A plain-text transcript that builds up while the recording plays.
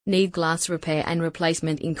Need glass repair and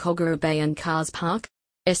replacement in Kogarah Bay and Cars Park?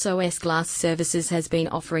 SOS Glass Services has been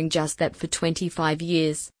offering just that for 25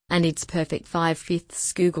 years, and its perfect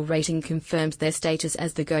 5/5 Google rating confirms their status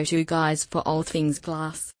as the go-to guys for all things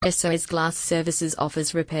glass. SOS Glass Services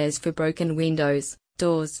offers repairs for broken windows,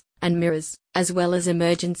 doors, and mirrors, as well as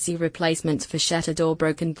emergency replacements for shattered or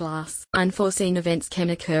broken glass. Unforeseen events can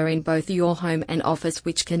occur in both your home and office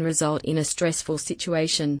which can result in a stressful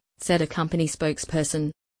situation, said a company spokesperson.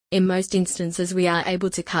 In most instances we are able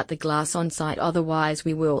to cut the glass on site, otherwise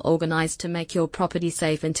we will organize to make your property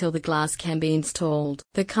safe until the glass can be installed.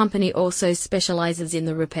 The company also specializes in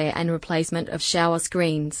the repair and replacement of shower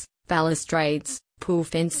screens, balustrades, pool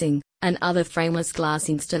fencing, and other frameless glass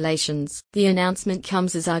installations. The announcement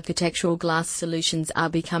comes as architectural glass solutions are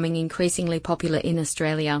becoming increasingly popular in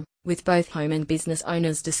Australia, with both home and business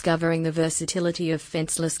owners discovering the versatility of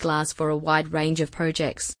fenceless glass for a wide range of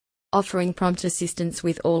projects. Offering prompt assistance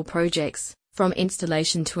with all projects, from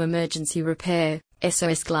installation to emergency repair,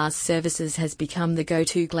 SOS Glass Services has become the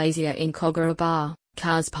go-to glazier in Kogarah Bay,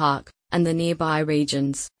 Cars Park, and the nearby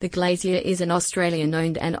regions. The Glazier is an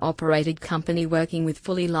Australian-owned and operated company working with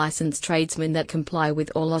fully licensed tradesmen that comply with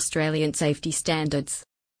all Australian safety standards.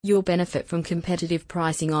 You'll benefit from competitive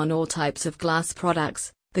pricing on all types of glass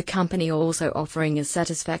products. The company also offering a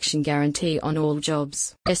satisfaction guarantee on all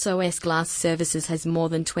jobs. SOS Glass Services has more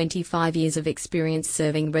than 25 years of experience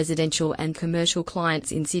serving residential and commercial clients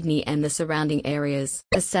in Sydney and the surrounding areas.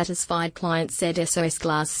 A satisfied client said SOS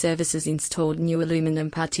Glass Services installed new aluminum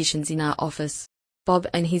partitions in our office. Bob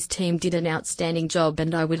and his team did an outstanding job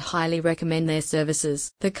and I would highly recommend their services.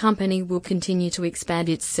 The company will continue to expand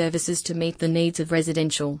its services to meet the needs of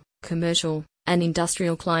residential, commercial, and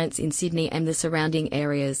industrial clients in Sydney and the surrounding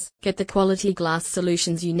areas. Get the quality glass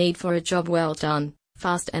solutions you need for a job well done,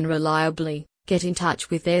 fast and reliably. Get in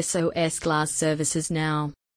touch with SOS Glass Services now.